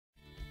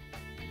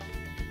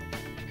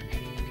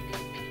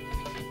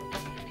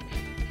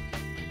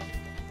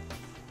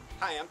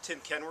Hi, I'm Tim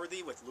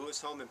Kenworthy with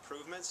Lewis Home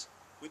Improvements.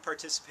 We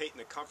participate in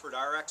the Comfort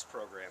RX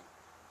program.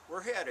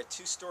 We're here at a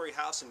two-story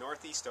house in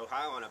Northeast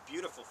Ohio on a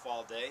beautiful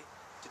fall day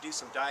to do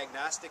some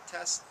diagnostic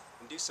tests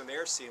and do some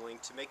air sealing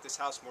to make this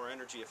house more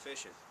energy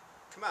efficient.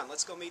 Come on,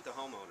 let's go meet the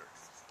homeowner.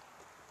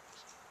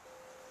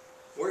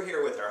 We're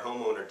here with our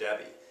homeowner,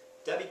 Debbie.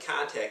 Debbie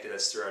contacted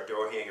us through our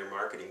door hanger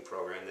marketing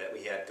program that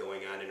we had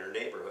going on in her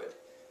neighborhood.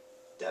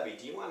 Debbie,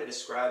 do you want to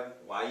describe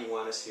why you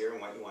want us here and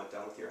what you want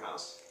done with your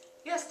house?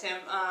 Yes, Tim.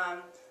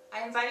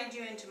 I invited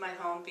you into my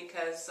home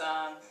because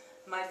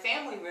my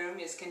family room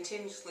is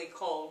continuously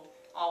cold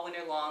all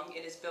winter long.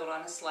 It is built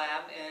on a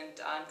slab,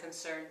 and I'm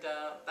concerned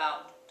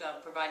about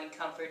providing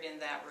comfort in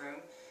that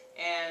room.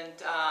 And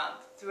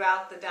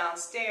throughout the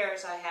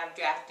downstairs, I have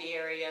drafty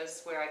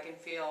areas where I can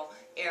feel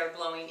air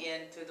blowing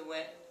in through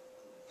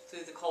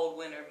the cold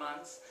winter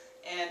months.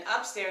 And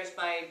upstairs,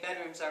 my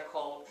bedrooms are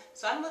cold.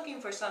 So I'm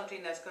looking for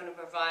something that's going to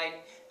provide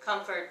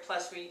comfort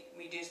plus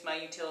reduce my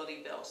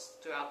utility bills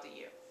throughout the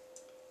year.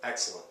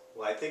 Excellent.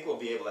 Well, I think we'll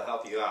be able to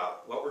help you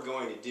out. What we're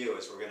going to do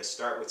is we're going to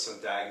start with some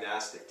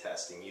diagnostic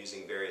testing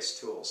using various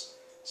tools,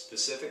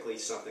 specifically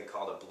something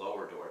called a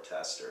blower door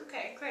tester.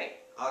 Okay, great.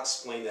 I'll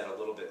explain that a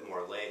little bit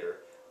more later,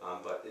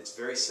 but it's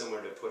very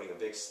similar to putting a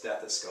big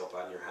stethoscope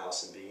on your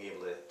house and being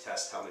able to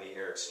test how many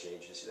air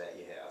exchanges that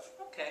you have.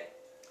 Okay.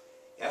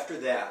 After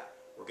that,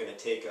 we're going to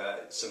take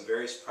some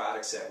various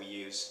products that we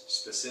use,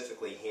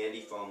 specifically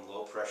Handy Foam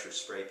low pressure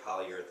spray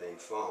polyurethane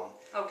foam,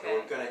 Okay.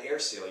 and we're going to air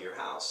seal your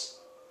house.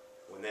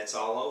 When that's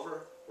all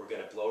over, we're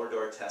going to blower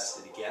door test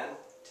it again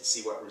to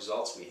see what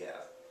results we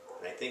have.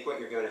 And I think what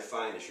you're going to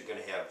find is you're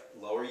going to have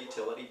lower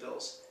utility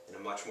bills and a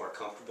much more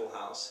comfortable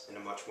house and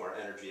a much more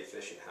energy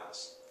efficient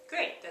house.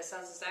 Great. That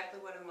sounds exactly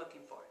what I'm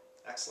looking for.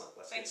 Excellent.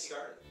 Let's Thank get you.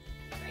 started.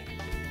 Thank you.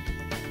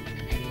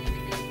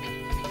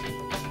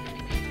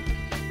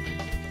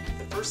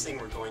 The first thing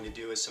we're going to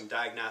do is some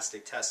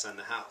diagnostic tests on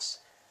the house.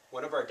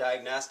 One of our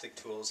diagnostic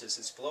tools is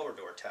this blower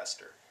door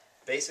tester.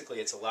 Basically,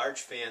 it's a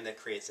large fan that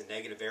creates a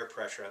negative air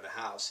pressure on the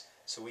house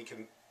so we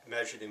can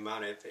measure the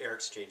amount of air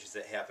exchanges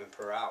that happen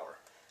per hour.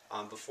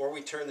 Before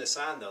we turn this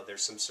on, though,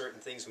 there's some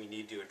certain things we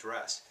need to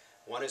address.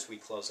 One is we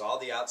close all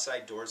the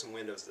outside doors and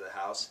windows of the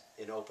house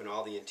and open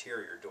all the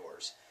interior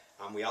doors.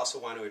 We also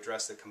want to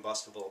address the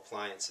combustible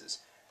appliances.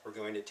 We're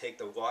going to take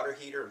the water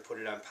heater and put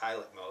it on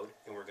pilot mode,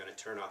 and we're going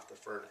to turn off the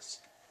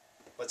furnace.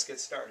 Let's get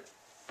started.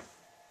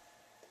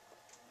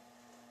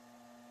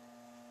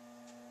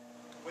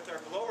 With our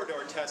blower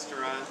door tester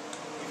on,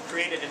 we've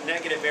created a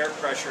negative air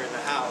pressure in the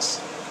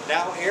house.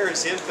 Now air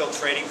is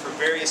infiltrating from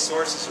various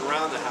sources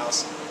around the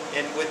house,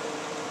 and with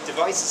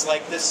devices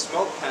like this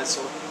smoke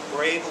pencil,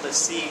 we're able to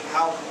see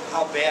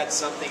how bad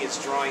something is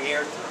drawing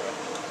air through it.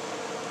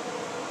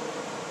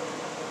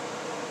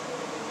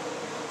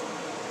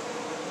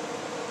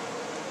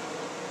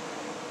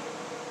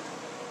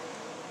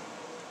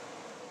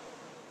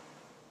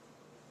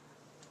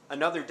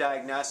 Another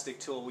diagnostic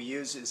tool we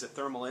use is a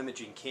thermal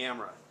imaging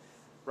camera.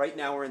 Right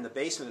now we're in the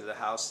basement of the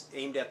house,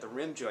 aimed at the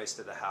rim joist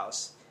of the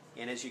house,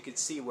 and as you can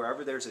see,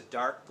 wherever there's a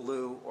dark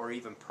blue or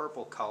even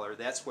purple color,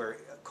 that's where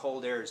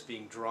cold air is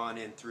being drawn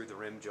in through the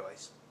rim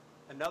joist.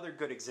 Another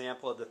good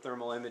example of the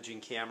thermal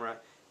imaging camera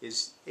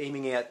is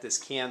aiming at this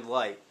canned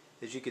light.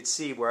 As you can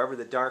see, wherever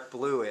the dark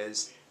blue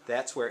is,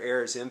 that's where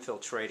air is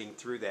infiltrating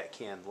through that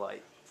canned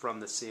light from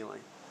the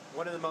ceiling.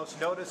 One of the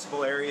most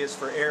noticeable areas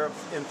for air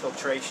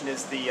infiltration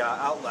is the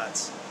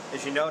outlets.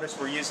 As you notice,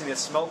 we're using a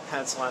smoke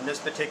pencil on this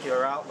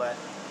particular outlet.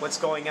 What's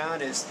going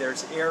on is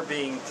there's air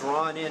being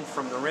drawn in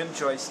from the rim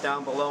joist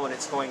down below, and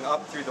it's going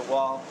up through the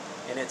wall,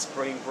 and it's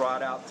being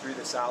brought out through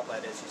this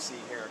outlet, as you see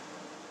here.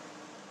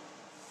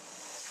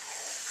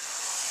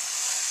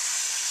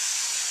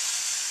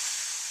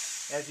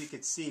 As you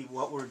can see,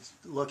 what we're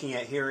looking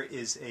at here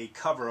is a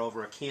cover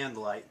over a canned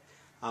light.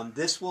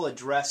 This will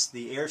address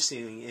the air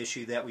sealing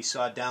issue that we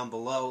saw down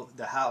below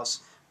the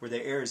house, where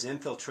the air is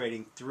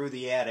infiltrating through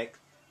the attic,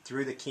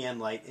 through the can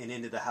light, and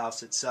into the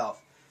house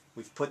itself.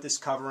 We've put this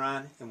cover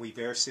on, and we've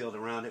air sealed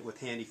around it with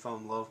Handy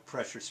Foam low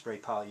pressure spray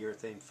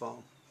polyurethane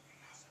foam.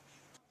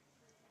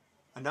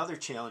 Another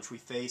challenge we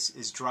face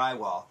is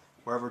drywall.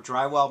 Wherever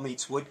drywall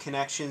meets wood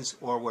connections,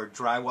 or where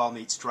drywall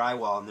meets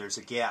drywall and there's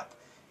a gap.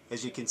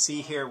 As you can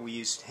see here, we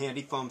used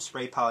Handy Foam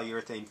spray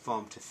polyurethane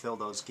foam to fill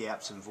those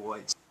gaps and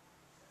voids.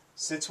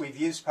 Since we've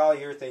used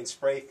polyurethane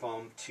spray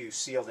foam to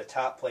seal the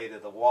top plate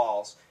of the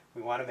walls,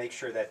 we want to make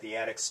sure that the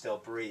attic still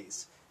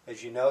breathes.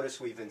 As you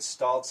notice, we've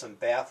installed some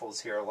baffles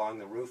here along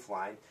the roof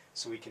line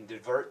so we can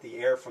divert the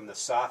air from the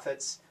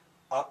soffits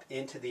up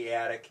into the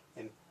attic,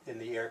 and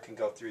the air can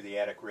go through the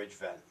attic ridge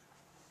vent.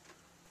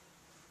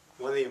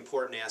 One of the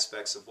important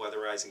aspects of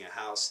weatherizing a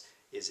house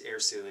is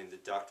air sealing the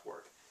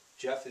ductwork.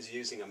 Jeff is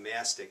using a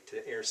mastic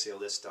to air seal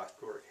this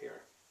ductwork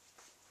here.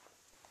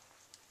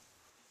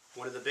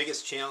 One of the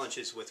biggest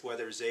challenges with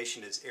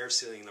weatherization is air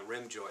sealing the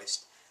rim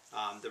joist.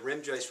 The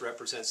rim joist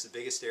represents the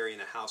biggest area in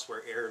the house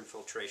where air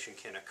infiltration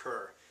can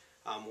occur.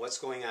 What's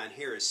going on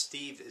here is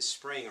Steve is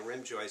spraying a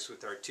rim joist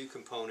with our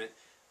two-component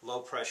low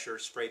pressure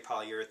spray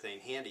polyurethane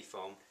handy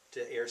foam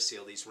to air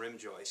seal these rim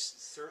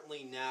joists.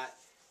 Certainly not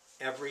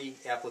every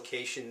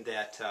application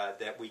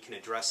that we can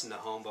address in the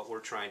home, but we're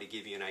trying to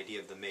give you an idea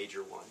of the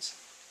major ones.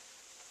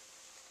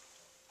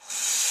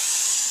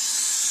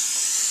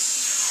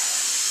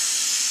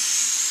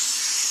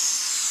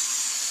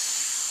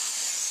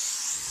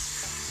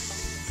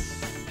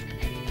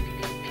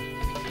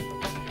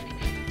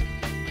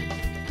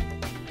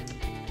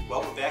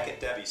 Well, we're back at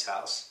Debbie's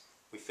house.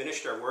 We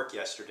finished our work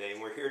yesterday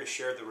and we're here to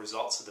share the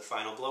results of the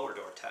final blower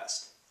door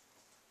test.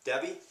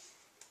 Debbie,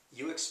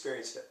 you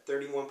experienced a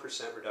 31%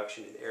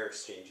 reduction in air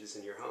exchanges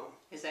in your home.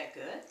 Is that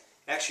good?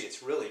 Actually,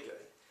 it's really good.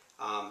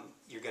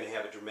 You're going to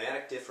have a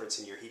dramatic difference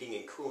in your heating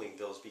and cooling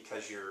bills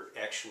because you're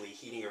actually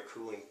heating or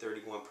cooling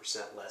 31%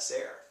 less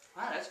air.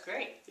 Wow, that's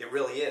great. It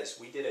really is.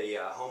 We did a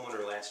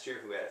homeowner last year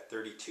who had a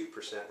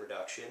 32%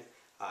 reduction.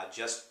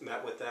 Just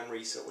met with them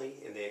recently,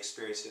 and they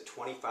experienced a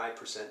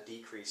 25%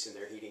 decrease in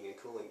their heating and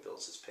cooling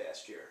bills this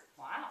past year.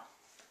 Wow.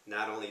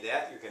 Not only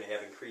that, you're going to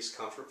have increased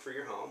comfort for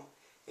your home,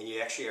 and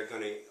you actually are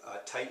going to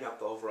tighten up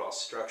the overall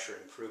structure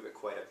and improve it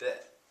quite a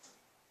bit.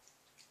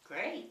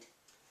 Great.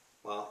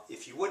 Well,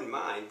 if you wouldn't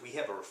mind, we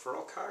have a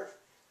referral card.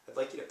 I'd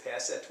like you to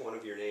pass that to one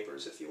of your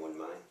neighbors if you wouldn't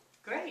mind.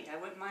 Great. I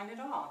wouldn't mind at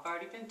all. I've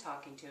already been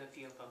talking to a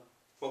few of them.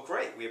 Well,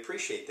 great. We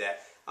appreciate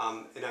that.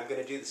 And I'm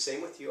going to do the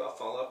same with you. I'll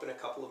follow up in a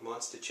couple of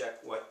months to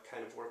check what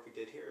kind of work we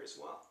did here as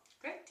well.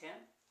 Great, Tim.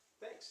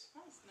 Thanks.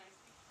 That's nice.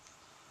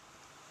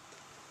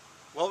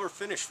 Well, we're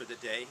finished for the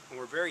day, and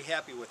we're very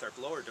happy with our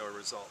blower door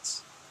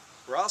results.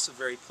 We're also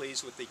very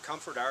pleased with the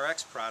Comfort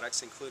RX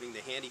products, including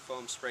the Handy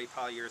Foam Spray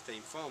Polyurethane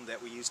Foam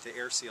that we use to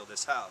air seal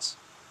this house.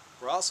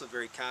 We're also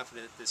very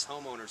confident that this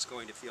homeowner is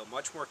going to feel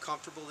much more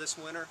comfortable this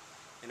winter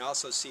and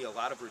also see a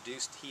lot of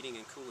reduced heating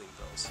and cooling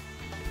bills.